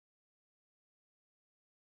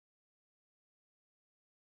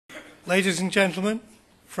Ladies and gentlemen,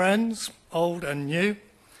 friends, old and new,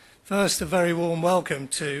 first a very warm welcome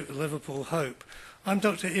to Liverpool Hope. I'm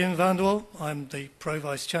Dr. Ian Vanderwall, I'm the Pro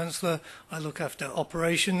Vice-Chancellor, I look after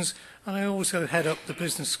operations and I also head up the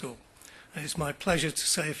business school. And it's my pleasure to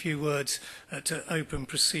say a few words to open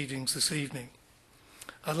proceedings this evening.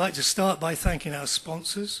 I'd like to start by thanking our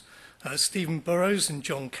sponsors, Stephen Burrows and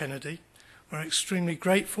John Kennedy. We're extremely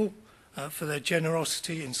grateful for their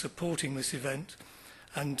generosity in supporting this event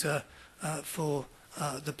and for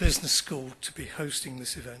the business school to be hosting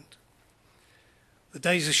this event. The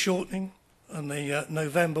days are shortening and the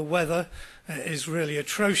November weather is really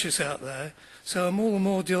atrocious out there, so I'm all the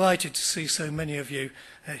more delighted to see so many of you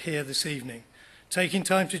here this evening, taking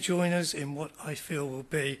time to join us in what I feel will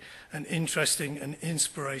be an interesting and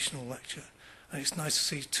inspirational lecture. And it's nice to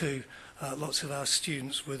see too lots of our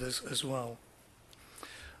students with us as well.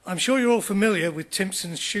 I'm sure you're all familiar with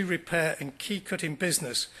Timpson's shoe repair and key cutting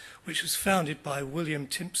business, which was founded by William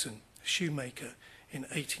Timpson, a shoemaker, in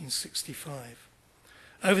 1865.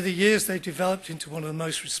 Over the years, they've developed into one of the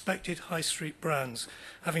most respected high street brands,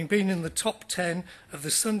 having been in the top 10 of the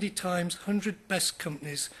Sunday Times 100 best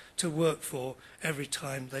companies to work for every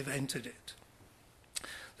time they've entered it.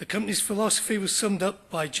 The company's philosophy was summed up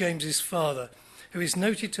by James's father, who is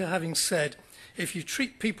noted to having said, "If you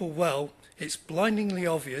treat people well, it's blindingly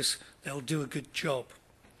obvious they'll do a good job."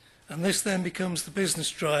 And this then becomes the business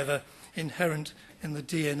driver inherent in the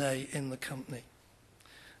DNA in the company.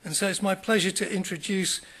 And so it's my pleasure to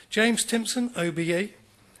introduce James Timpson OBE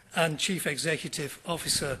and Chief Executive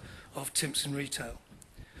Officer of Timpson Retail.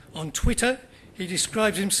 On Twitter, he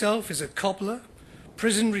describes himself as a cobbler,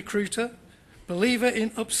 prison recruiter, believer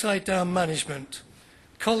in upside-down management,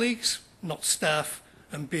 colleagues, not staff,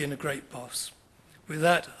 and being a great boss. With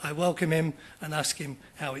that, I welcome him and ask him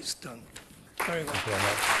how it's done. Very well. Thank you very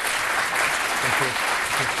much. Thank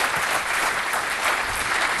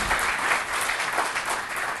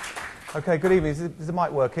you. Okay, good evening. Is the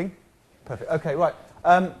mic working? Perfect. Okay, right.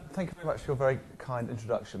 Thank you very much for your very kind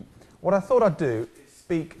introduction. What I thought I'd do is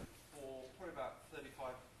speak for probably about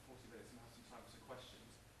 35, 40 minutes and have some time for some questions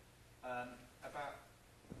about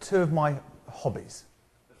two of my hobbies.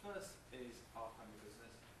 The first is our family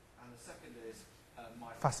business, and the second is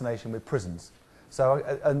my fascination with prisons. So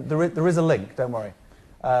and there is a link, don't worry.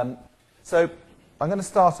 So I'm going to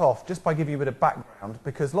start off just by giving you a bit of background,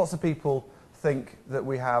 because lots of people think that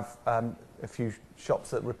we have a few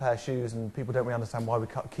shops that repair shoes and people don't really understand why we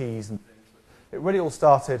cut keys and things. It really all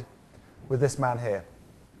started with this man here.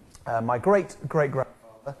 My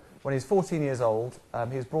great-great-grandfather, when he was 14 years old,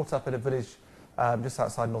 he was brought up in a village just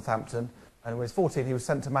outside Northampton, and when he was 14 he was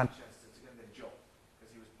sent to Manchester to get a job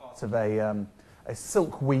because he was part of a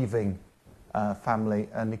silk weaving family,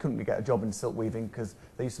 and he couldn't get a job in silk weaving because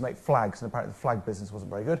they used to make flags, and apparently the flag business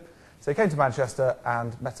wasn't very good. So he came to Manchester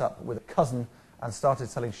and met up with a cousin and started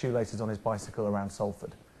selling shoelaces on his bicycle around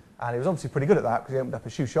Salford. And he was obviously pretty good at that because he opened up a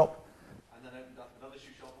shoe shop and then opened up another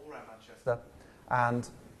shoe shop all around Manchester. And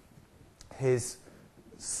his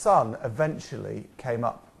son eventually came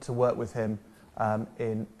up to work with him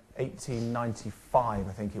in 1895,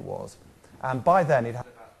 I think it was. And by then he'd had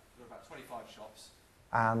about 25 shops,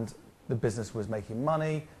 and the business was making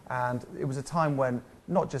money, and it was a time when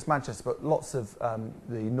not just Manchester, but lots of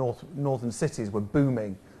the northern cities were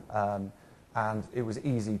booming, and it was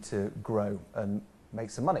easy to grow and make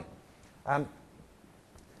some money.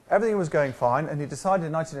 Everything was going fine, and he decided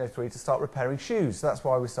in 1903 to start repairing shoes. So that's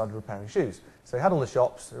why we started repairing shoes. So he had all the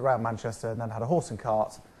shops around Manchester, and then had a horse and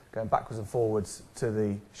cart going backwards and forwards to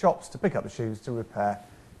the shops to pick up the shoes to repair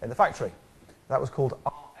in the factory. That was called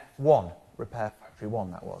RF1, Repair Factory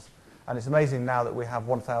 1, that was. And it's amazing now that we have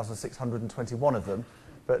 1,621 of them,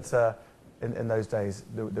 but in those days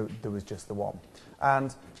there was just the one.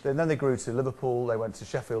 And then they grew to Liverpool, they went to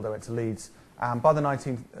Sheffield, they went to Leeds, and by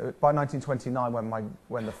 1929,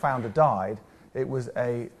 when the founder died, it was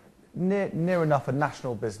a near enough a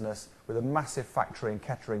national business with a massive factory in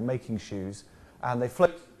Kettering making shoes, and they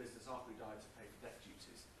floated the business after he died to pay for death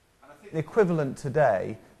duties. And I think the equivalent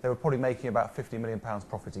today, they were probably making about £50 million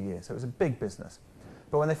profit a year, so it was a big business.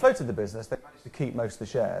 But when they floated the business, they managed to keep most of the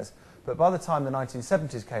shares. But by the time the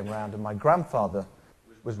 1970s came around and my grandfather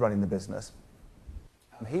was running the business,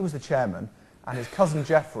 he was the chairman, and his cousin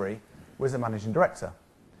Geoffrey was the managing director.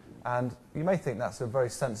 And you may think that's a very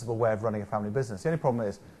sensible way of running a family business. The only problem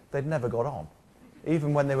is they'd never got on.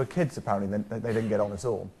 Even when they were kids, apparently, they didn't get on at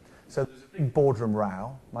all. So there was a big boardroom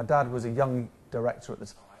row. My dad was a young director at the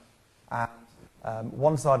time, and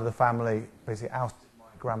one side of the family basically ousted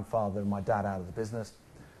my grandfather and my dad out of the business,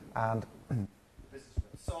 and the business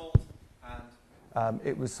was sold, and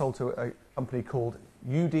it was sold to a company called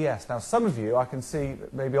UDS. Now, some of you, I can see,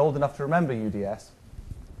 may be old enough to remember UDS. Do you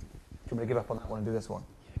want me to give up on that one and do this one?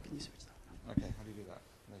 Yeah, can you switch that? Okay, how do you do that?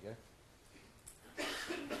 There you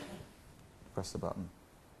go. Press the button.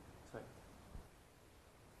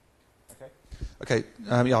 Okay,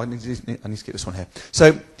 yeah, I need to get this one here.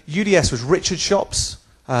 So, UDS was Richard Shops,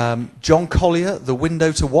 John Collier, The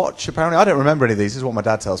Window to Watch, apparently. I don't remember any of these, this is what my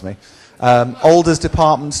dad tells me. Alders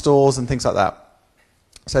department stores and things like that.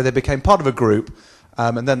 So they became part of a group,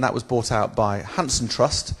 and then that was bought out by Hanson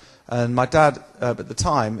Trust. And my dad, at the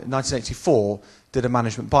time, in 1984, did a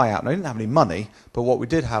management buyout. And I didn't have any money, but what we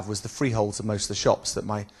did have was the freeholds of most of the shops that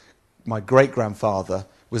my great-grandfather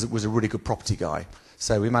was a really good property guy.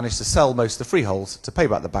 So we managed to sell most of the freeholds to pay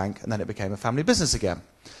back the bank, and then it became a family business again.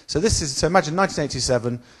 So imagine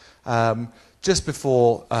 1987, just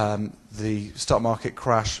before the stock market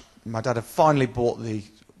crash, my dad had finally bought the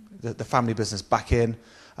family business back in,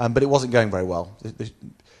 but it wasn't going very well.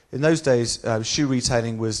 In those days, shoe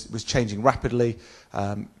retailing was changing rapidly.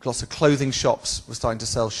 Lots of clothing shops were starting to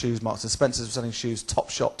sell shoes. Marks and Spencer's were selling shoes,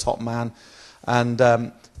 Topshop, Top Man,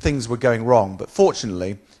 and things were going wrong. But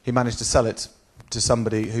fortunately, he managed to sell it to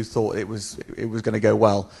somebody who thought it was going to go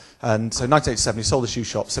well. And so 1987, he sold the shoe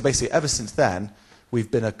shop. So basically, ever since then,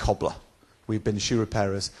 we've been a cobbler. We've been shoe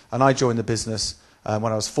repairers. And I joined the business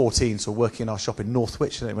when I was 14, so working in our shop in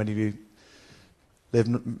Northwich. I don't know if any of you live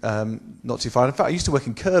not too far. In fact, I used to work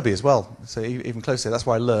in Kirby as well, so even closer. That's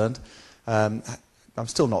where I learned. I'm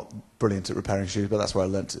still not brilliant at repairing shoes, but that's where I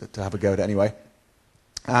learned to have a go at it anyway.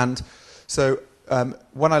 And so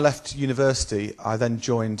when I left university, I then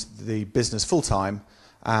joined the business full-time,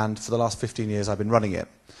 and for the last 15 years I've been running it.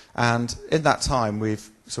 And in that time we've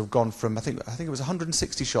sort of gone from, I think it was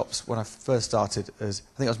 160 shops when I first started as,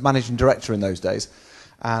 I think I was managing director in those days,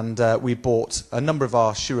 and we bought a number of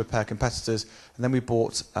our shoe repair competitors, and then we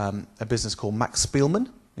bought a business called Max Spielman.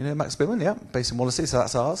 You know Max Spielman? Yeah, based in Wallasey, so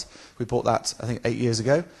that's ours. We bought that, I think, 8 years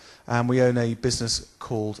ago. And we own a business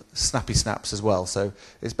called Snappy Snaps as well. So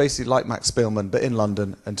it's basically like Max Spielman, but in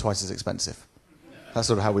London and twice as expensive. That's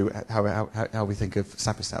sort of how we think of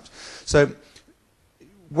Snappy Snaps. So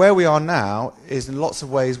where we are now is in lots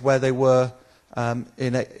of ways where they were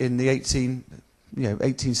in the 1870s,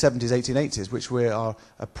 1880s, which we are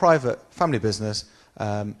a private family business,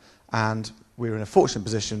 and we're in a fortunate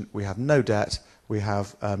position. We have no debt. We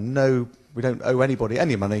have we don't owe anybody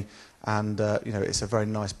any money. And it's a very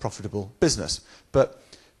nice, profitable business. But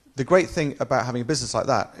the great thing about having a business like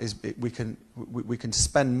that is we can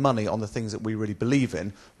spend money on the things that we really believe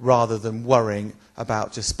in, rather than worrying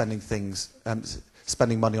about just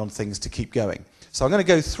spending money on things to keep going. So I'm going to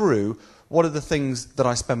go through what are the things that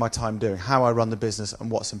I spend my time doing, how I run the business, and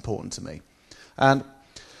what's important to me. And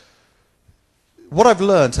what I've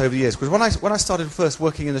learned over the years, because when I started first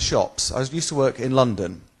working in the shops, I used to work in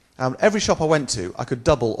London. Every shop I went to, I could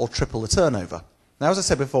double or triple the turnover. Now, as I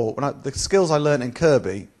said before, the skills I learned in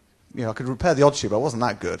Kirby, I could repair the odd shoe, but I wasn't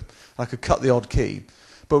that good. I could cut the odd key.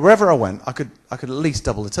 But wherever I went, I could at least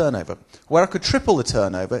double the turnover. Where I could triple the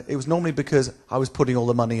turnover, it was normally because I was putting all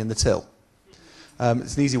the money in the till.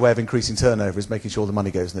 It's an easy way of increasing turnover, is making sure the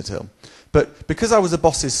money goes in the till. But because I was the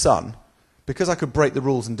boss's son, because I could break the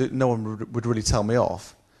rules and no one would really tell me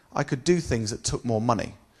off, I could do things that took more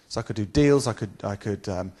money. So I could do deals, I could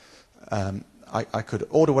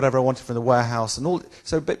order whatever I wanted from the warehouse, and all.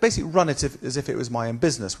 So basically run it as if it was my own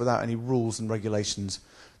business, without any rules and regulations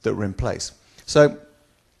that were in place. So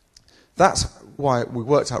that's why we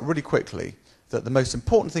worked out really quickly that the most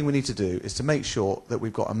important thing we need to do is to make sure that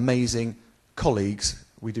we've got amazing colleagues.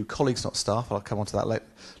 We do colleagues, not staff. I'll come on to that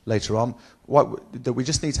later on. That we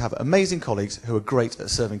just need to have amazing colleagues who are great at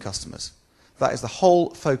serving customers. That is the whole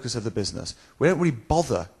focus of the business. We don't really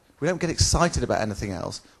bother. We don't get excited about anything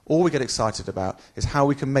else. All we get excited about is how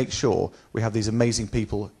we can make sure we have these amazing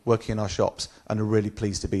people working in our shops and are really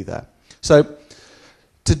pleased to be there. So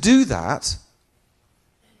to do that,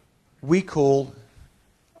 we call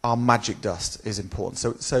our magic dust is important.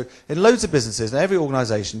 So in loads of businesses, in every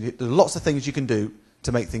organisation, there are lots of things you can do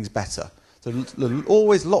to make things better. There are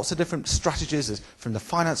always lots of different strategies from the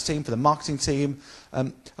finance team, for the marketing team.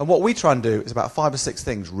 And what we try and do is about 5 or 6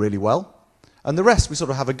 things really well. And the rest we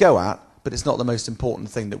sort of have a go at, but it's not the most important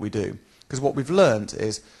thing that we do. Because what we've learned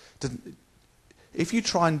is, if you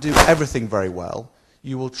try and do everything very well,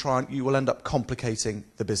 you will end up complicating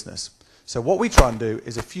the business. So what we try and do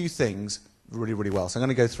is a few things really, really well. So I'm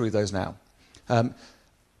going to go through those now. The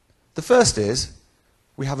first is,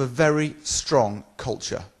 we have a very strong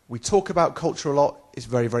culture. We talk about culture a lot. It's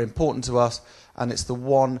very, very important to us. And it's the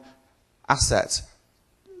one asset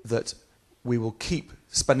that we will keep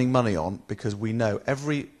spending money on, because we know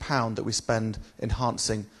every pound that we spend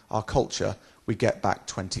enhancing our culture, we get back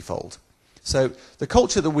 20-fold. So the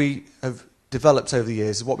culture that we have developed over the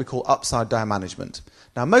years is what we call upside-down management.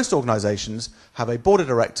 Now, most organisations have a board of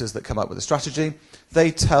directors that come up with a strategy.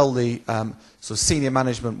 They tell the sort of senior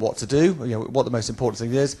management what to do, what the most important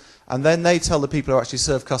thing is, and then they tell the people who actually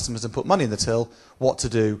serve customers and put money in the till what to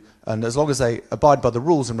do, and as long as they abide by the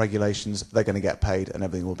rules and regulations, they're going to get paid and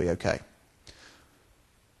everything will be okay.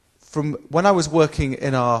 From when I was working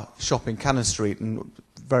in our shop in Cannon Street and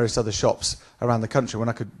various other shops around the country, when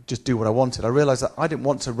I could just do what I wanted, I realised that I didn't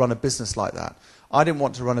want to run a business like that. I didn't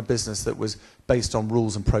want to run a business that was based on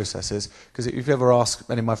rules and processes, because if you ever ask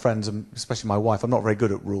any of my friends, and especially my wife, I'm not very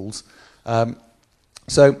good at rules.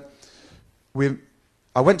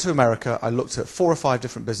 I went to America, I looked at 4 or 5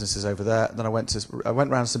 different businesses over there, and then I went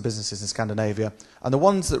around some businesses in Scandinavia, and the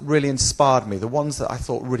ones that really inspired me, the ones that I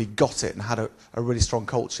thought really got it and had a really strong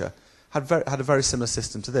culture, had a very similar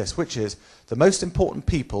system to this, which is the most important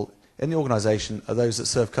people in the organisation are those that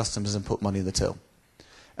serve customers and put money in the till.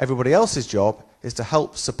 Everybody else's job is to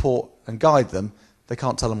help, support and guide them. They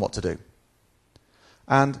can't tell them what to do.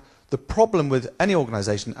 And the problem with any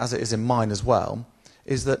organisation, as it is in mine as well,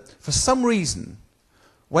 is that for some reason,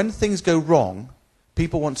 when things go wrong,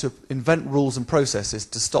 people want to invent rules and processes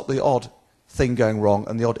to stop the odd thing going wrong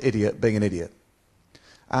and the odd idiot being an idiot.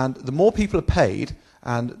 And the more people are paid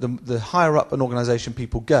and the higher up an organisation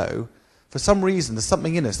people go, for some reason there's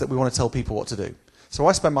something in us that we want to tell people what to do. So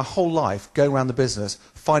I spend my whole life going around the business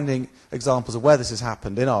finding examples of where this has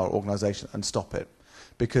happened in our organisation and stop it.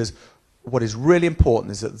 Because what is really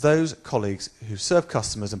important is that those colleagues who serve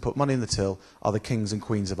customers and put money in the till are the kings and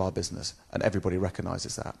queens of our business, and everybody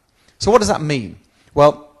recognises that. So what does that mean?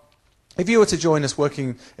 Well, if you were to join us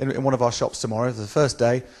working in one of our shops tomorrow, the first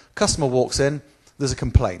day, customer walks in, there's a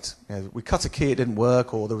complaint. We cut a key, it didn't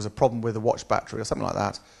work, or there was a problem with the watch battery or something like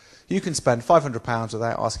that. You can spend £500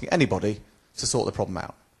 without asking anybody to sort the problem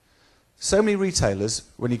out. So many retailers,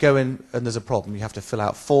 when you go in and there's a problem, you have to fill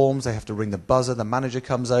out forms, they have to ring the buzzer, the manager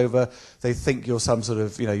comes over, they think you're some sort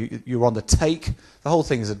of, you're on the take. The whole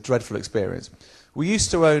thing is a dreadful experience. We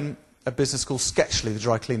used to own a business called Sketchley, the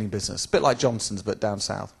dry cleaning business, a bit like Johnson's but down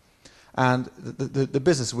south. And the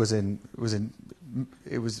business the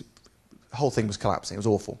whole thing was collapsing, it was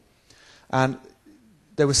awful. And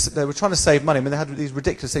they were trying to save money. I mean, they had these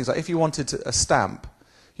ridiculous things, like if you wanted a stamp,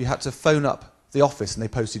 you had to phone up the office and they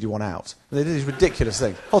posted you one out. And they did these ridiculous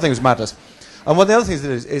things. The whole thing was madness. And one of the other things they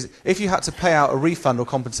did is if you had to pay out a refund or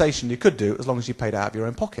compensation, you could do it as long as you paid it out of your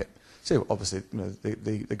own pocket. So obviously,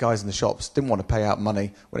 the guys in the shops didn't want to pay out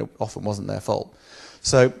money when it often wasn't their fault.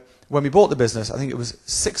 So when we bought the business, I think it was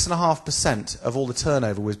 6.5% of all the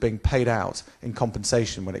turnover was being paid out in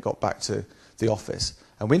compensation when it got back to the office.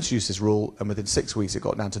 And we introduced this rule, and within 6 weeks it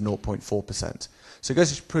got down to 0.4%. So it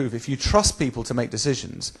goes to prove, if you trust people to make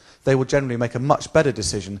decisions, they will generally make a much better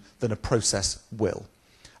decision than a process will.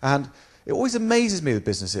 And it always amazes me with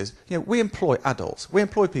businesses, we employ adults, we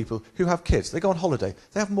employ people who have kids, they go on holiday,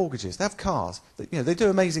 they have mortgages, they have cars, they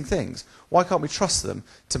do amazing things. Why can't we trust them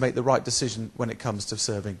to make the right decision when it comes to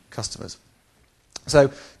serving customers?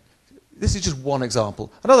 So this is just one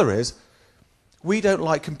example. Another is, we don't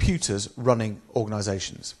like computers running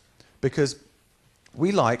organisations, because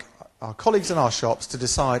we like our colleagues in our shops to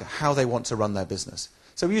decide how they want to run their business.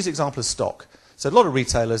 So we use the example of stock. So a lot of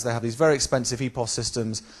retailers, they have these very expensive EPOS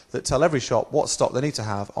systems that tell every shop what stock they need to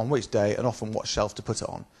have on which day and often what shelf to put it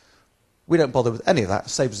on. We don't bother with any of that, it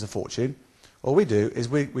saves us a fortune. All we do is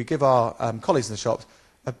we give our colleagues in the shops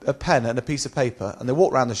a pen and a piece of paper, and they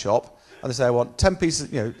walk around the shop and they say, I want 10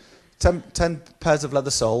 pieces, 10 pairs of leather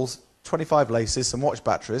soles, 25 laces, some watch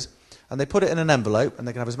batteries, and they put it in an envelope, and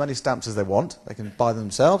they can have as many stamps as they want, they can buy them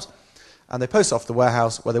themselves, and they post off the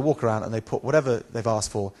warehouse where they walk around and they put whatever they've asked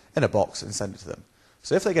for in a box and send it to them.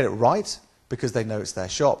 So if they get it right, because they know it's their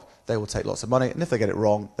shop, they will take lots of money, and if they get it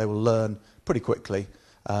wrong, they will learn pretty quickly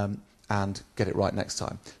and get it right next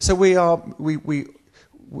time. So we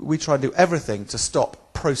try and do everything to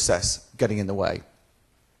stop process getting in the way.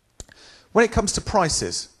 When it comes to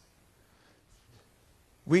prices,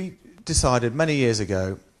 we decided many years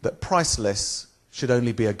ago that price lists should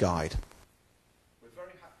only be a guide.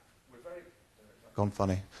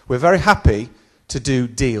 We're very happy to do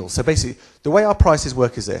deals. So basically, the way our prices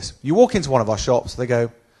work is this. You walk into one of our shops, they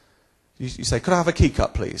go, you say, could I have a key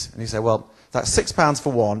cut, please? And you say, well, that's £6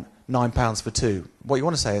 for one, £9 for two. What you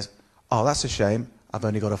want to say is, oh, that's a shame, I've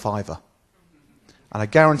only got a fiver. And I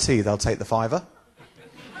guarantee they'll take the fiver.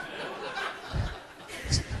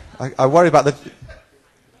 I worry about the...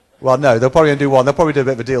 Well, no, they'll probably do one. They'll probably do a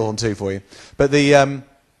bit of a deal on two for you. But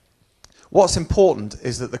What's important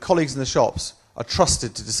is that the colleagues in the shops are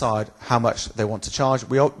trusted to decide how much they want to charge.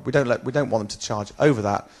 We don't want them to charge over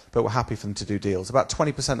that, but we're happy for them to do deals. About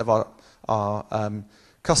 20% of our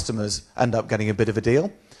customers end up getting a bit of a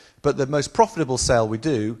deal, but the most profitable sale we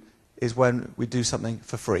do is when we do something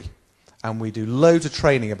for free. And we do loads of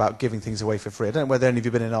training about giving things away for free. I don't know whether any of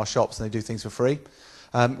you have been in our shops and they do things for free.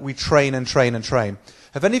 We train and train and train.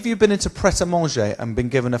 Have any of you been into Pret-a-Manger and been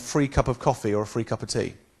given a free cup of coffee or a free cup of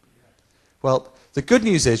tea? Well, the good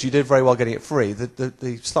news is you did very well getting it free.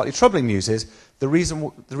 The slightly troubling news is the reason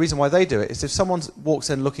why they do it is if someone walks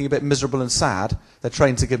in looking a bit miserable and sad, they're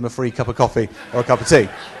trained to give them a free cup of coffee or a cup of tea.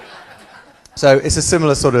 So it's a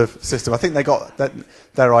similar sort of system. I think they got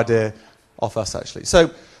their idea off us, actually.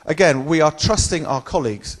 So again, we are trusting our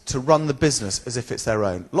colleagues to run the business as if it's their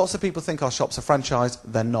own. Lots of people think our shops are franchised.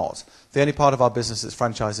 They're not. The only part of our business that's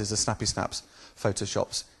franchised is the Snappy Snaps photo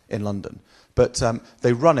shops in London. But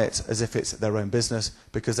they run it as if it's their own business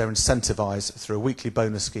because they're incentivized through a weekly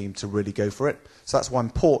bonus scheme to really go for it. So that's why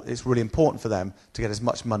it's really important for them to get as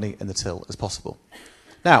much money in the till as possible.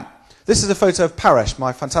 Now, this is a photo of Paresh,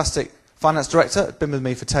 my fantastic finance director, been with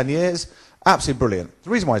me for 10 years. Absolutely brilliant. The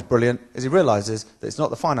reason why he's brilliant is he realizes that it's not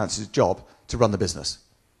the finance's job to run the business.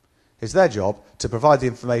 It's their job to provide the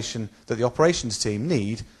information that the operations team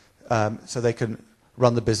need so they can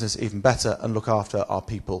run the business even better and look after our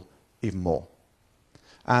people even more.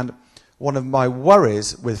 And one of my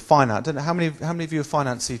worries with finance, I don't know how many of you have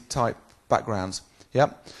finance-y type backgrounds?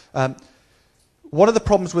 Yeah. One of the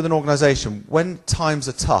problems with an organisation, when times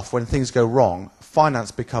are tough, when things go wrong,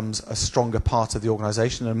 finance becomes a stronger part of the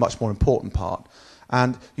organisation and a much more important part.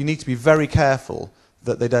 And you need to be very careful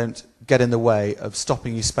that they don't get in the way of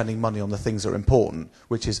stopping you spending money on the things that are important,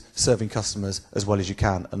 which is serving customers as well as you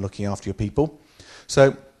can and looking after your people.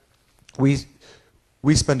 So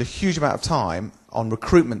we spend a huge amount of time on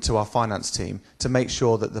recruitment to our finance team to make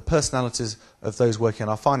sure that the personalities of those working on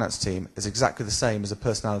our finance team is exactly the same as the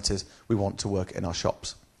personalities we want to work in our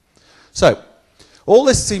shops. So all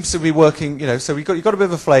this seems to be working, you know, so you've got a bit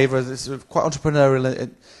of a flavour, it's sort of quite entrepreneurial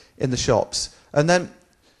in the shops. And then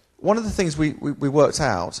one of the things we worked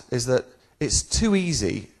out is that it's too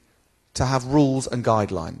easy to have rules and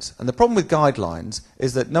guidelines. And the problem with guidelines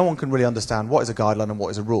is that no one can really understand what is a guideline and what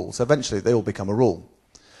is a rule. So eventually they all become a rule.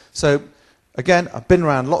 So again, I've been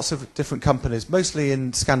around lots of different companies, mostly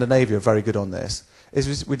in Scandinavia, are very good on this.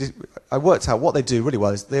 I worked out what they do really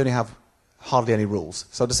well is they only have hardly any rules.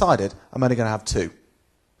 So I decided I'm only going to have 2.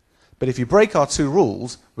 But if you break our 2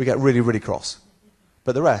 rules, we get really, really cross.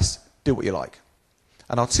 But the rest, do what you like.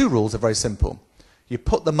 And our 2 rules are very simple. You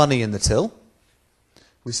put the money in the till.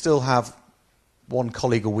 We still have one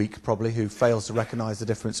colleague a week, probably, who fails to recognise the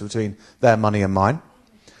difference between their money and mine.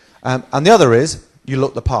 And the other is, you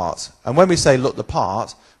look the part. And when we say look the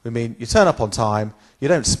part, we mean you turn up on time, you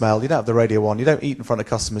don't smell, you don't have the radio on, you don't eat in front of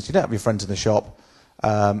customers, you don't have your friends in the shop,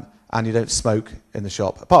 and you don't smoke in the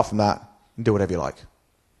shop. Apart from that, you can do whatever you like.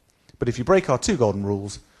 But if you break our 2 golden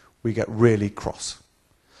rules, we get really cross.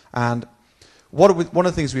 And one of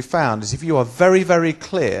the things we found is if you are very, very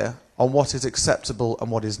clear on what is acceptable and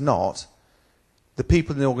what is not, the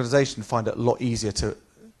people in the organisation find it a lot easier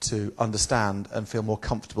to understand and feel more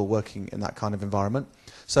comfortable working in that kind of environment.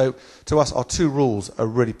 So to us, our 2 rules are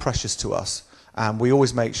really precious to us, and we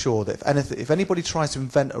always make sure that if anybody tries to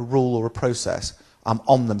invent a rule or a process, I'm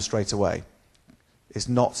on them straight away. It's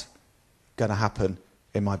not going to happen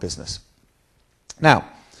in my business. Now,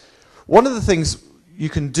 one of the things you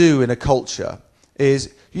can do in a culture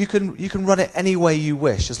is you can run it any way you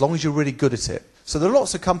wish, as long as you're really good at it. So there are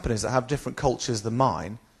lots of companies that have different cultures than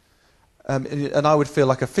mine, and I would feel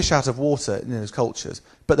like a fish out of water in those cultures,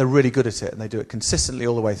 but they're really good at it, and they do it consistently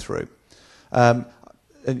all the way through. And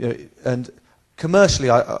commercially,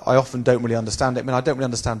 I often don't really understand it. I mean, I don't really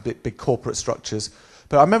understand big corporate structures,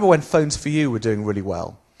 but I remember when Phones for You were doing really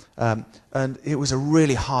well, and it was a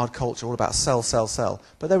really hard culture, all about sell, sell, sell,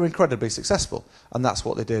 but they were incredibly successful, and that's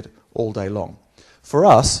what they did all day long. For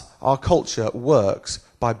us, our culture works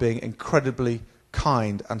by being incredibly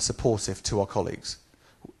kind and supportive to our colleagues.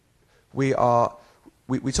 We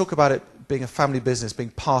talk about it being a family business,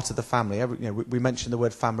 being part of the family. We mention the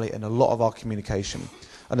word family in a lot of our communication.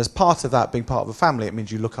 And as part of that, being part of a family, it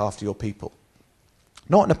means you look after your people.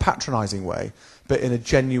 Not in a patronising way, but in a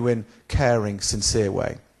genuine, caring, sincere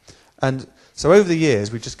way. And so over the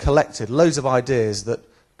years, we've just collected loads of ideas that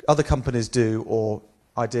other companies do, or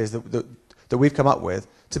ideas that we've come up with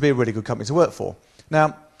to be a really good company to work for.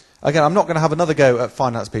 Now, again, I'm not going to have another go at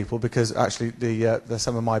finance people because actually they're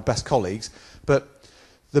some of my best colleagues, but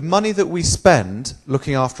the money that we spend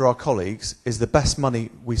looking after our colleagues is the best money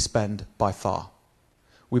we spend by far.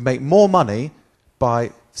 We make more money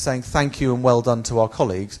by saying thank you and well done to our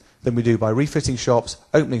colleagues than we do by refitting shops,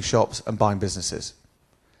 opening shops and buying businesses.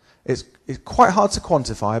 It's quite hard to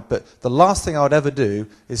quantify, but the last thing I would ever do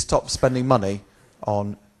is stop spending money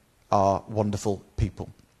on our wonderful people.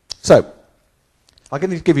 So, I'm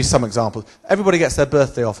going to give you some examples. Everybody gets their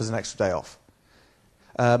birthday off as an extra day off.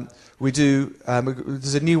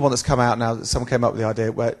 There's a new one that's come out now that someone came up with the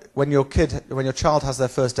idea where when your child has their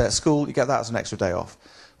first day at school, you get that as an extra day off.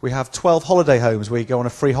 We have 12 holiday homes where you go on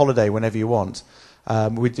a free holiday whenever you want.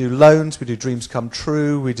 We do loans, we do dreams come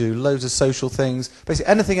true, we do loads of social things. Basically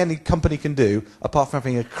anything any company can do, apart from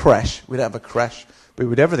having a creche. We don't have a creche, but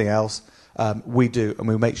we do everything else. We do, and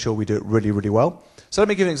we make sure we do it really, really well. So let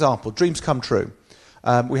me give you an example. Dreams come true.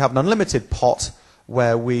 We have an unlimited pot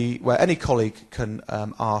where any colleague can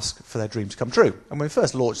ask for their dream to come true. And when we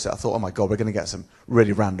first launched it, I thought, oh my God, we're going to get some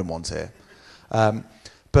really random ones here.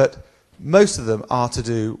 But most of them are to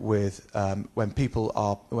do with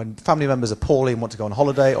when family members are poorly and want to go on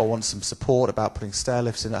holiday or want some support about putting stair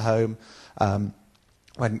lifts in at home.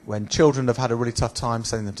 When children have had a really tough time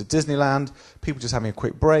sending them to Disneyland, people just having a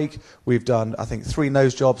quick break. We've done, I think, 3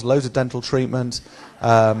 nose jobs, loads of dental treatment,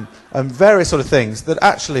 and various sort of things that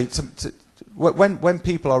actually, when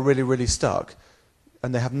people are really, really stuck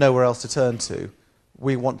and they have nowhere else to turn to,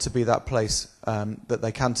 we want to be that place that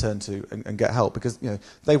they can turn to and get help, because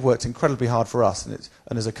they've worked incredibly hard for us, and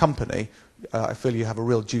as a company, I feel you have a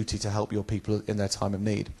real duty to help your people in their time of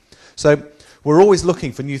need. So we're always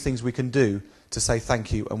looking for new things we can do to say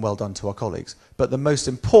thank you and well done to our colleagues. But the most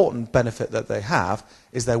important benefit that they have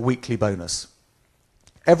is their weekly bonus.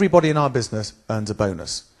 Everybody in our business earns a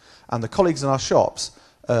bonus, and the colleagues in our shops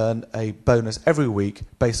earn a bonus every week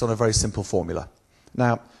based on a very simple formula.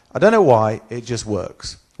 Now, I don't know why, it just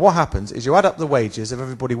works. What happens is you add up the wages of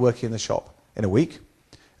everybody working in the shop in a week,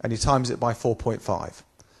 and you times it by 4.5.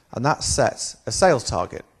 And that sets a sales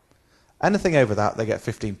target. Anything over that, they get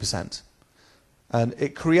 15%. And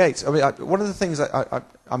it creates, one of the things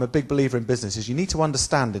I'm a big believer in business is you need to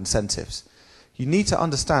understand incentives. You need to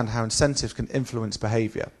understand how incentives can influence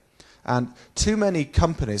behavior. And too many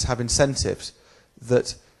companies have incentives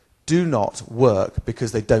that do not work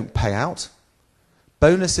because they don't pay out.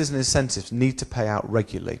 Bonuses and incentives need to pay out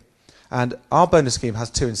regularly. And our bonus scheme has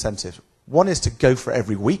 2 incentives. One is to go for it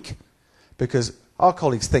every week, because our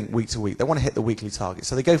colleagues think week to week. They want to hit the weekly target,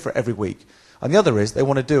 so they go for it every week. And the other is they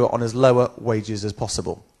want to do it on as lower wages as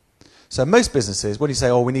possible. So most businesses, when you say,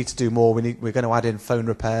 oh, we need to do more, we're going to add in phone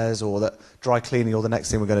repairs or that dry cleaning or the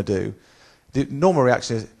next thing we're going to do, the normal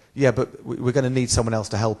reaction is, yeah, but we're going to need someone else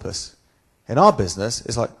to help us. In our business,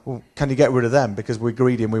 it's like, well, can you get rid of them because we're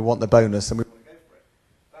greedy and we want the bonus and we want to go for it.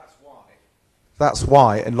 That's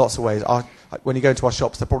why, in lots of ways, when you go into our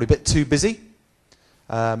shops, they're probably a bit too busy,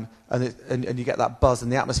 and you get that buzz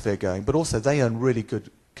and the atmosphere going, but also they earn really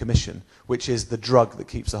good commission, which is the drug that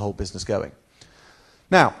keeps the whole business going.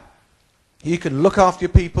 Now, you can look after your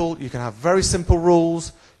people, you can have very simple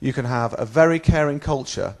rules, you can have a very caring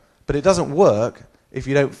culture, but it doesn't work if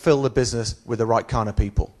you don't fill the business with the right kind of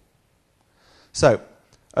people. So,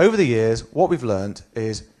 over the years, what we've learned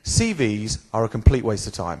is CVs are a complete waste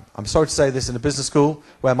of time. I'm sorry to say this in a business school,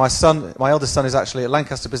 where my eldest son is actually at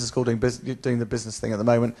Lancaster Business School doing the business thing at the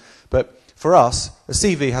moment, but for us, a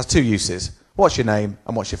CV has 2 uses. What's your name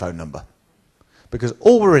and what's your phone number? Because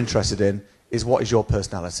all we're interested in is what is your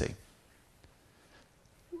personality.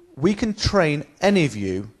 We can train any of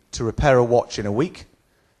you to repair a watch in a week,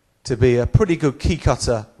 to be a pretty good key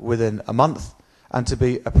cutter within a month, and to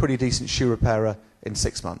be a pretty decent shoe repairer in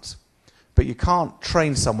 6 months. But you can't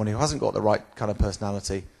train someone who hasn't got the right kind of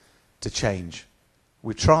personality to change.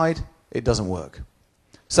 We've tried, it doesn't work.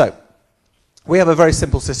 So, we have a very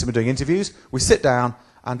simple system of doing interviews. We sit down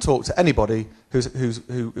and talk to anybody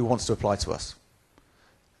who wants to apply to us.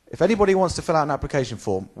 If anybody wants to fill out an application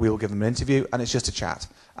form, we will give them an interview, and it's just a chat.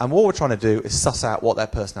 And what we're trying to do is suss out what their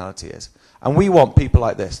personality is. And we want people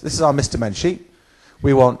like this. This is our Mr. Men sheet.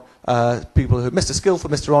 We want people who are Mr.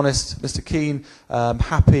 Skillful, Mr. Honest, Mr. Keen,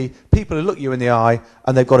 happy, people who look you in the eye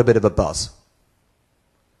and they've got a bit of a buzz.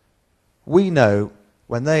 We know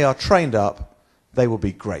when they are trained up, they will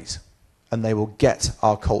be great and they will get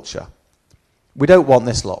our culture. We don't want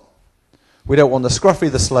this lot. We don't want the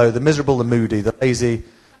scruffy, the slow, the miserable, the moody, the lazy,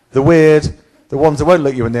 the weird, the ones that won't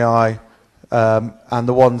look you in the eye, and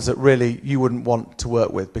the ones that really you wouldn't want to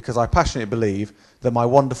work with, because I passionately believe that my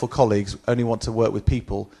wonderful colleagues only want to work with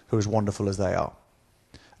people who are as wonderful as they are.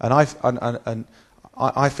 And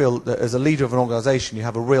I feel that as a leader of an organisation, you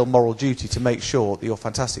have a real moral duty to make sure that your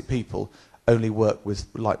fantastic people only work with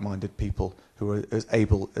like-minded people who are as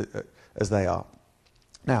able as they are.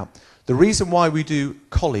 Now, the reason why we do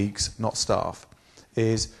colleagues, not staff,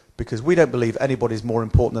 is because we don't believe anybody's more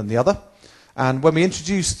important than the other. And when we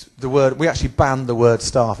introduced the word, we actually banned the word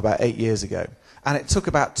staff about 8 years ago. And it took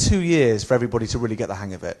about 2 years for everybody to really get the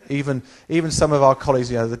hang of it. Even some of our colleagues,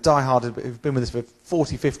 the die-hard who've been with us for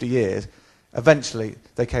 40, 50 years, eventually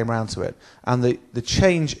they came around to it. And the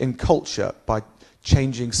change in culture by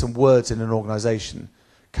changing some words in an organisation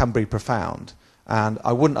can be profound. And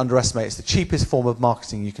I wouldn't underestimate, it's the cheapest form of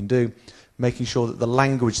marketing you can do, making sure that the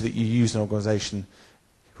language that you use in an organisation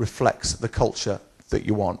reflects the culture that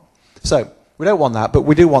you want. So, we don't want that, but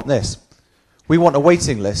we do want this. We want a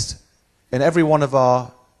waiting list in every one of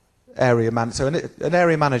our area managers. So an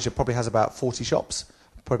area manager probably has about 40 shops,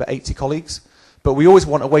 probably about 80 colleagues. But we always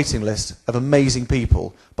want a waiting list of amazing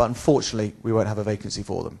people, but unfortunately we won't have a vacancy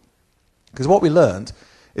for them. Because what we learned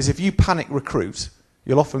is if you panic recruit,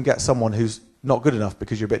 you'll often get someone who's not good enough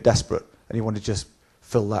because you're a bit desperate and you want to just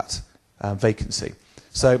fill that vacancy.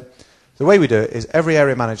 So the way we do it is every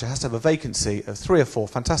area manager has to have a vacancy of 3 or 4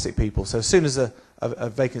 fantastic people. So as soon as a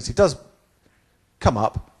vacancy does come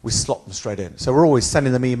up, we slot them straight in. So we're always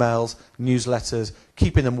sending them emails, newsletters,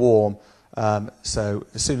 keeping them warm. So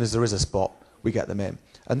as soon as there is a spot, we get them in.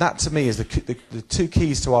 And that, to me, is the 2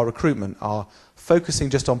 keys to our recruitment are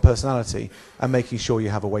focusing just on personality and making sure you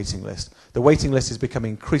have a waiting list. The waiting list is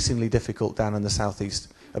becoming increasingly difficult down in the southeast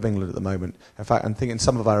of England at the moment. In fact, I think in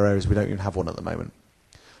some of our areas we don't even have one at the moment.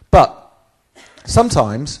 But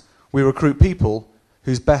sometimes we recruit people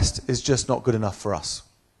whose best is just not good enough for us.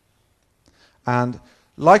 And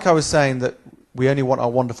like I was saying that we only want our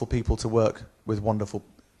wonderful people to work with wonderful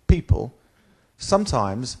people,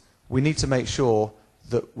 sometimes we need to make sure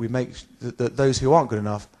that we make that those who aren't good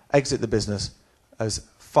enough exit the business as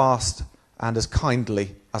fast and as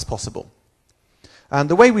kindly as possible. And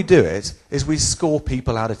the way we do it is we score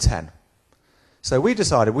people out of 10. So we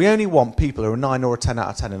decided we only want people who are 9 or a 10 out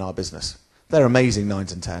of 10 in our business. They're amazing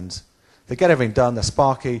 9s and 10s. They get everything done, they're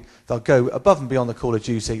sparky, they'll go above and beyond the call of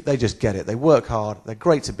duty, they just get it, they work hard, they're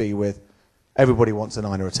great to be with, everybody wants a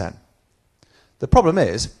 9 or a 10. The problem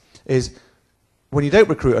is when you don't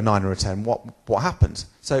recruit a 9 or a 10, what happens?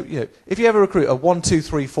 So, if you ever recruit a 1, 2,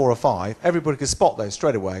 3, 4 or 5, everybody can spot those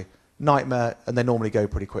straight away, nightmare, and they normally go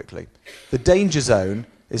pretty quickly. The danger zone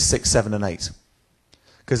is 6, 7 and 8.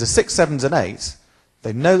 Because the 6, 7s and 8s,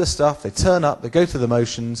 they know the stuff, they turn up, they go through the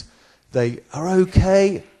motions, they are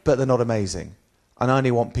okay, but they're not amazing. And I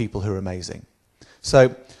only want people who are amazing.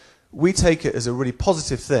 So we take it as a really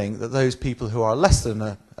positive thing that those people who are less than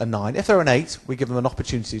a 9, if they're an 8, we give them an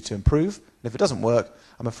opportunity to improve. And if it doesn't work,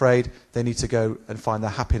 I'm afraid they need to go and find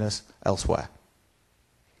their happiness elsewhere.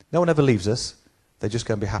 No one ever leaves us. They just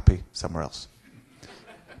go and be happy somewhere else.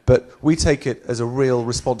 But we take it as a real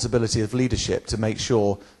responsibility of leadership to make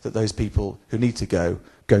sure that those people who need to go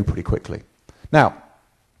pretty quickly. Now,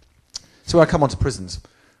 so I come on to prisons.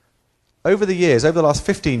 Over the years, over the last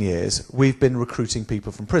 15 years, we've been recruiting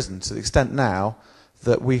people from prison to the extent now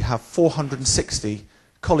that we have 460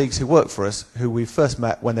 colleagues who work for us who we first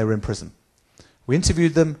met when they were in prison. We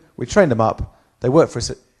interviewed them, we trained them up, they work for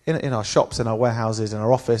us in our shops, in our warehouses, in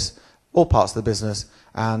our office, all parts of the business,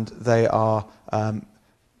 and they are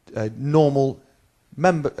a normal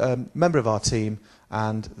member of our team,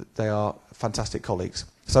 and they are fantastic colleagues.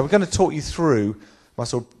 So we're going to talk you through my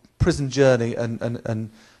sort of prison journey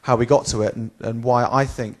and how we got to it and why I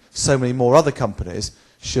think so many more other companies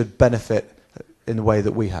should benefit in the way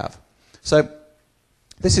that we have. So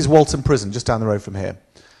this is Walton Prison, just down the road from here.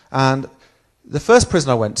 And the first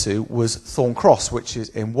prison I went to was Thorne Cross, which is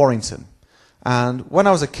in Warrington. And when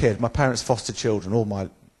I was a kid, my parents fostered children. All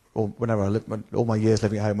my years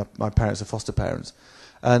living at home, my parents are foster parents.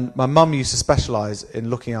 And my mum used to specialise in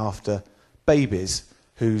looking after babies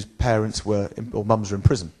whose parents or mums were in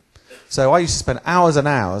prison. So I used to spend hours and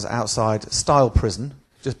hours outside Style Prison,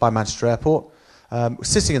 just by Manchester Airport,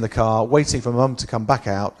 sitting in the car, waiting for my mum to come back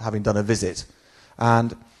out, having done a visit.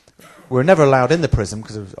 And we were never allowed in the prison,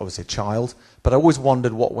 because I was obviously a child, but I always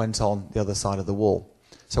wondered what went on the other side of the wall.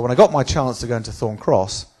 So when I got my chance to go into Thorne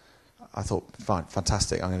Cross, I thought, fine,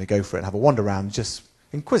 fantastic, I'm going to go for it and have a wander around, just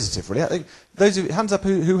inquisitive, really. I think hands up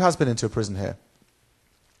who has been into a prison here?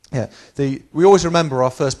 Yeah, we always remember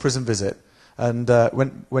our first prison visit. And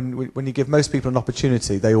when you give most people an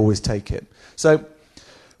opportunity, they always take it. So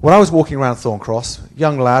when I was walking around Thorne Cross,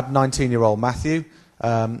 young lad, 19-year-old Matthew,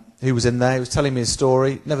 who was in there, he was telling me his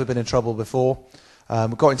story, never been in trouble before.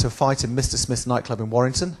 Got into a fight in Mr. Smith's nightclub in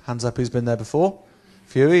Warrington. Hands up who's been there before?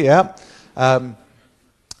 Few, yeah.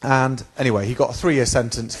 And anyway, he got a 3-year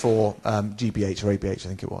sentence for GBH or ABH, I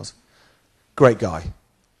think it was. Great guy.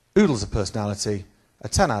 Oodles of personality, a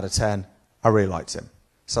 10 out of 10. I really liked him.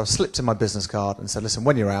 So I slipped in my business card and said, listen,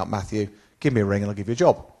 when you're out, Matthew, give me a ring and I'll give you a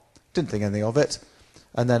job. Didn't think anything of it.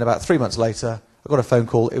 And then about 3 months later, I got a phone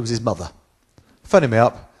call. It was his mother phoning me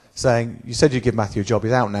up saying, you said you'd give Matthew a job.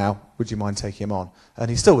 He's out now. Would you mind taking him on? And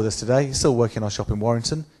he's still with us today. He's still working in our shop in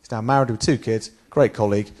Warrington. He's now married with 2 kids, great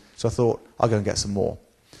colleague. So I thought, I'll go and get some more.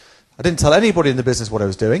 I didn't tell anybody in the business what I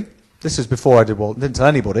was doing. This was before I did Walton. Didn't tell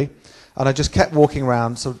anybody. And I just kept walking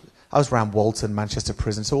around. So I was around Walton, Manchester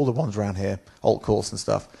Prison, so all the ones around here, Alt Course and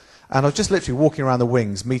stuff. And I was just literally walking around the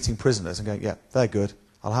wings, meeting prisoners and going, yeah, they're good.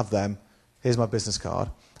 I'll have them. Here's my business card.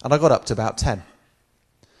 And I got up to about 10.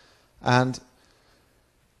 And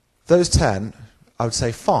those 10, I would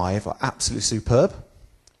say 5 are absolutely superb.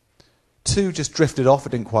 2 just drifted off,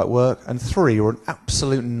 it didn't quite work. And 3 were an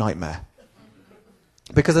absolute nightmare.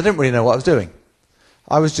 Because I didn't really know what I was doing.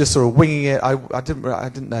 I was just sort of winging it. I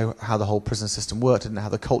didn't know how the whole prison system worked, I didn't know how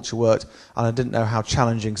the culture worked, and I didn't know how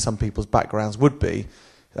challenging some people's backgrounds would be.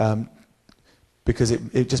 Because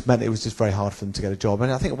it just meant it was just very hard for them to get a job.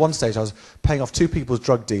 And I think at one stage I was paying off 2 people's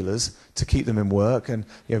drug dealers to keep them in work, and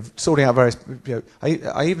sorting out various.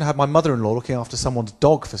 I even had my mother-in-law looking after someone's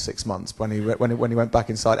dog for 6 months when he went back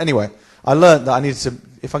inside. Anyway, I learned that I needed to,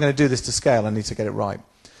 if I'm going to do this to scale, I need to get it right.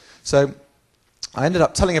 So I ended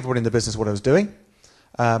up telling everybody in the business what I was doing.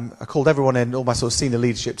 I called everyone in, all my sort of senior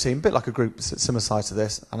leadership team, a bit like a group similar size to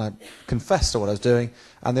this, and I confessed to what I was doing.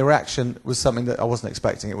 And the reaction was something that I wasn't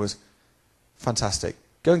expecting. It was, fantastic.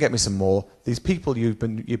 Go and get me some more. These people you've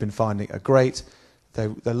been finding are great.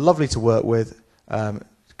 They're lovely to work with.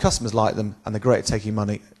 Customers like them, and they're great at taking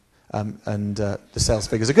money. And the sales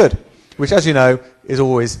figures are good, which, as you know, is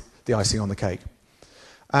always the icing on the cake.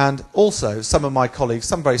 And also, some of my colleagues,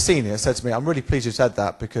 some very senior, said to me, "I'm really pleased you said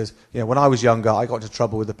that because when I was younger, I got into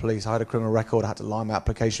trouble with the police. I had a criminal record. I had to line my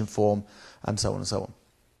application form, and so on and so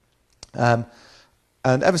on."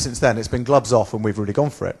 And ever since then, it's been gloves off, and we've really gone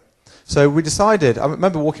for it. So we decided, I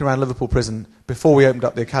remember walking around Liverpool Prison before we opened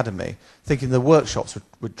up the academy, thinking the workshops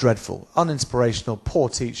were dreadful, uninspirational, poor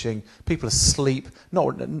teaching, people asleep,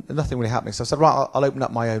 nothing really happening. So I said, right, I'll open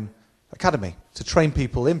up my own academy to train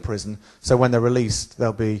people in prison so when they're released,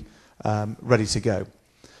 they'll be ready to go.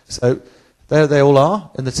 So there they all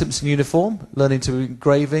are in the Timpson uniform, learning to do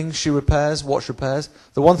engraving, shoe repairs, watch repairs.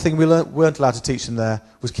 The one thing we weren't allowed to teach them there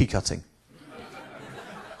was key cutting.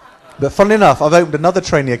 But funnily enough, I've opened another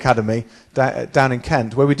training academy down in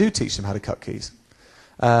Kent where we do teach them how to cut keys.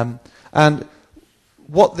 And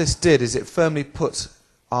what this did is it firmly put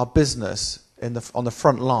our business on the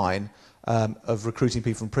front line of recruiting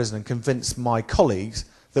people from prison and convinced my colleagues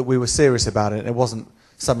that we were serious about it and it wasn't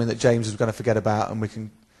something that James was going to forget about and we can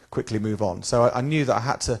quickly move on. So I knew that I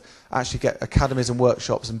had to actually get academies and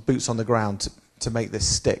workshops and boots on the ground to make this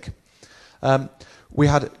stick.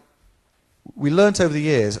 We learnt over the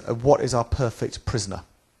years of what is our perfect prisoner.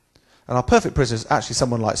 And our perfect prisoner is actually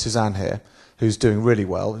someone like Suzanne here, who's doing really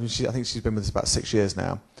well. I think she's been with us about 6 years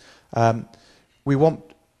now. We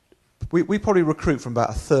probably recruit from about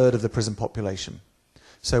 1/3 of the prison population.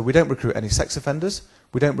 So we don't recruit any sex offenders.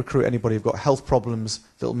 We don't recruit anybody who've got health problems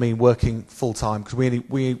that will mean working full-time, because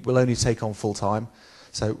we will only take on full-time.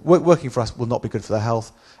 So working for us will not be good for their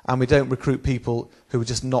health. And we don't recruit people who are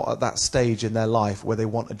just not at that stage in their life where they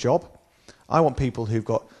want a job. I want people who've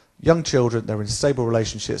got young children, they're in stable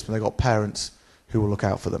relationships, and they've got parents who will look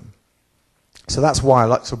out for them. So that's why I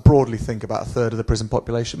like to broadly think about 1/3 of the prison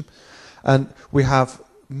population. And we have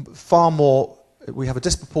a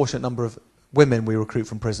disproportionate number of women we recruit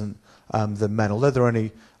from prison than men. Although there are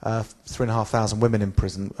only 3,500 women in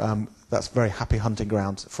prison, that's a very happy hunting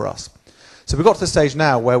ground for us. So we've got to the stage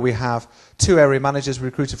now where we have 2 area managers we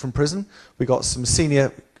recruited from prison. We've got some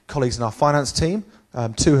senior colleagues in our finance team.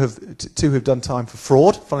 2 who've done time for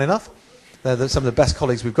fraud, funnily enough. They're some of the best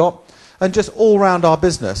colleagues we've got. And just all round our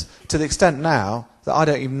business, to the extent now that I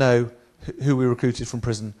don't even know who we recruited from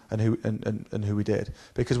prison and who we did.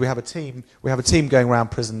 Because we have a team going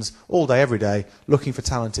around prisons all day, every day, looking for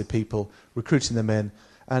talented people, recruiting them in.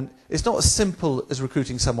 And it's not as simple as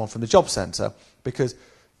recruiting someone from the job centre, because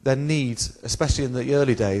their needs, especially in the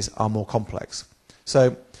early days, are more complex.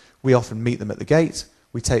 So we often meet them at the gate.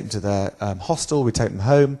 We take them to their hostel, we take them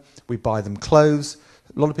home, we buy them clothes.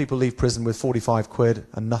 A lot of people leave prison with 45 quid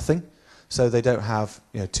and nothing. So they don't have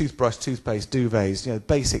toothbrush, toothpaste, duvets,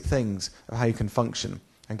 basic things of how you can function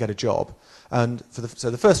and get a job. And so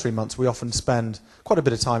the first 3 months we often spend quite a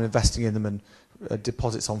bit of time investing in them and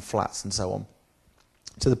deposits on flats and so on.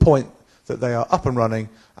 To the point that they are up and running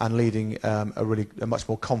and leading a much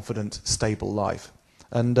more confident, stable life.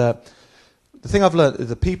 And the thing I've learned is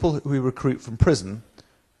the people who we recruit from prison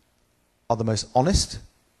are the most honest,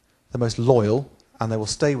 the most loyal, and they will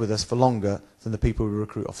stay with us for longer than the people we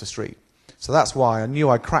recruit off the street. So that's why I knew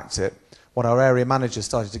I cracked it when our area managers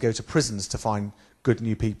started to go to prisons to find good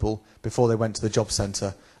new people before they went to the job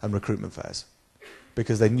centre and recruitment fairs,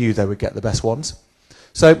 because they knew they would get the best ones.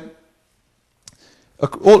 So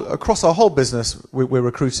across our whole business, we're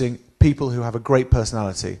recruiting people who have a great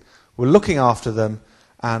personality. We're looking after them,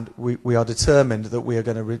 and we are determined that we are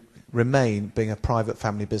going to remain being a private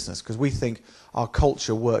family business, because we think our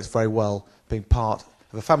culture works very well being part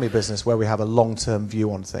of a family business where we have a long-term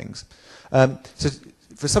view on things. So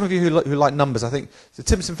for some of you who like numbers, I think the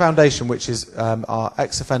Timpson Foundation, which is our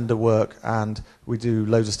ex-offender work, and we do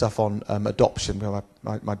loads of stuff on adoption.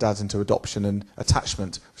 My dad's into adoption and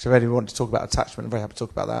attachment. So if anyone wants to talk about attachment, I'm very happy to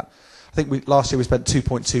talk about that. I think last year we spent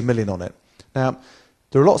 2.2 million on it. Now,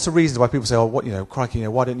 there are lots of reasons why people say, "Oh, crikey,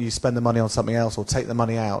 why don't you spend the money on something else or take the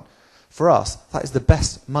money out?" For us, that is the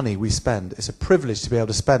best money we spend. It's a privilege to be able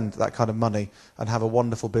to spend that kind of money and have a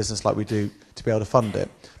wonderful business like we do to be able to fund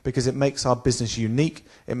it, because it makes our business unique,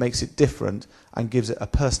 it makes it different, and gives it a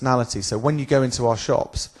personality. So when you go into our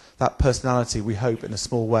shops, that personality, we hope, in a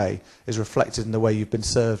small way, is reflected in the way you've been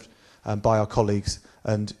served by our colleagues,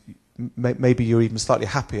 and maybe you're even slightly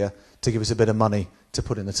happier to give us a bit of money to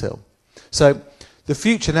put in the till. So the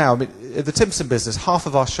future now, the Timpson business, half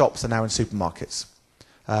of our shops are now in supermarkets.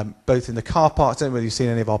 Both in the car parks. I don't know whether you've seen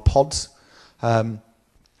any of our pods.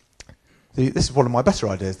 This is one of my better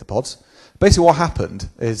ideas, the pods. Basically what happened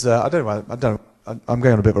is, I'm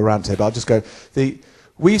going on a bit of a rant here, but I'll just go.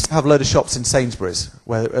 We used to have a load of shops in Sainsbury's,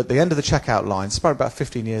 where at the end of the checkout line, about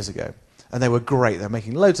 15 years ago, and they were great. They were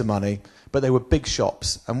making loads of money, but they were big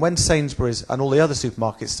shops. And when Sainsbury's and all the other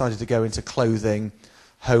supermarkets started to go into clothing,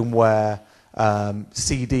 homeware,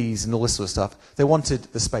 CDs and all this sort of stuff, they wanted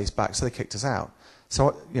the space back, so they kicked us out.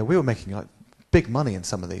 So we were making big money in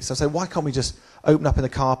some of these. So I said, why can't we just open up in the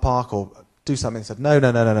car park or do something? They said,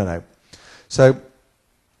 no. So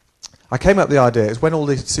I came up with the idea. It was when all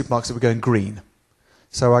the supermarkets were going green.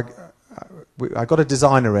 So I got a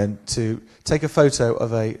designer in to take a photo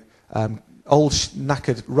of a old,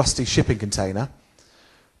 knackered, rusty shipping container,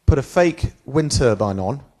 put a fake wind turbine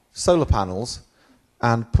on, solar panels,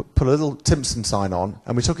 and put a little Timpson sign on,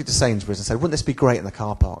 and we took it to Sainsbury's and said, wouldn't this be great in the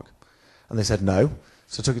car park? And they said no.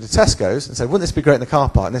 So I took it to Tesco's and said, wouldn't this be great in the car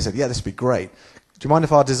park? And they said, yeah, this would be great. Do you mind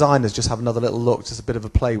if our designers just have another little look, just a bit of a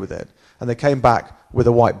play with it? And they came back with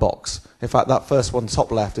a white box. In fact, that first one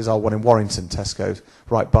top left is our one in Warrington, Tesco's,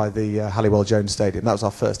 right by the Halliwell Jones Stadium. That was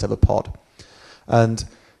our first ever pod. And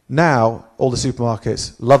now all the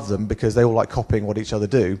supermarkets love them because they all like copying what each other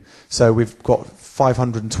do. So we've got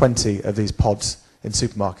 520 of these pods in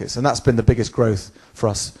supermarkets. And that's been the biggest growth for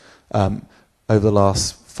us over the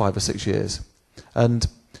last 5 or 6 years. And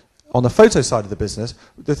on the photo side of the business,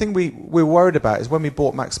 the thing we're worried about is when we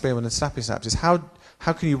bought Max Spearman and Snappy Snaps is how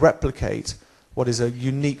can you replicate what is a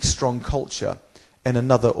unique, strong culture in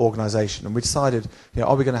another organisation? And we decided,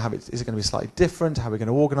 are we going to have it? Is it going to be slightly different? How are we going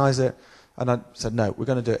to organise it? And I said, no, we're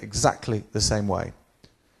going to do it exactly the same way.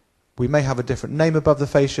 We may have a different name above the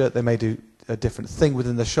fascia, they may do a different thing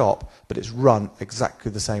within the shop, but it's run exactly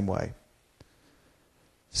the same way.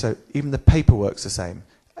 So even the paperwork's the same.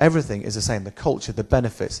 Everything is the same. The culture, the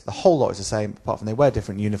benefits, the whole lot is the same, apart from they wear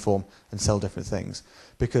different uniform and sell different things.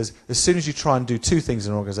 Because as soon as you try and do two things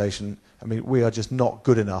in an organisation, we are just not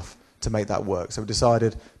good enough to make that work. So we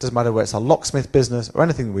decided, it doesn't matter whether it's our locksmith business or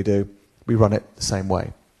anything that we do, we run it the same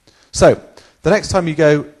way. So the next time you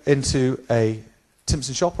go into a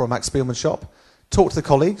Timpson shop or a Max Spielman shop, talk to the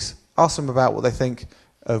colleagues, ask them about what they think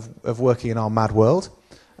of working in our mad world,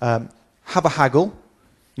 have a haggle.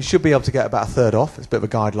 You should be able to get about a third off. It's a bit of a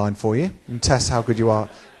guideline for you. And test how good you are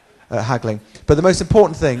at haggling. But the most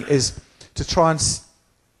important thing is to try and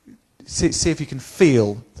see if you can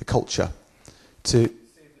feel the culture. To see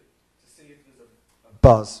if there's a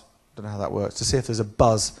buzz. I don't know how that works. To see if there's a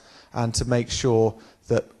buzz and to make sure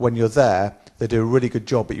that when you're there, they do a really good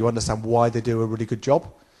job, but you understand why they do a really good job.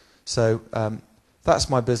 So that's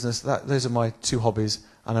my business. Those are my two hobbies.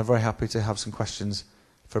 And I'm very happy to have some questions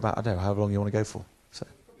for about, I don't know, how long you want to go for. So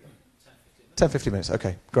 10, 15 minutes.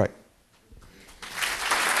 Okay, great.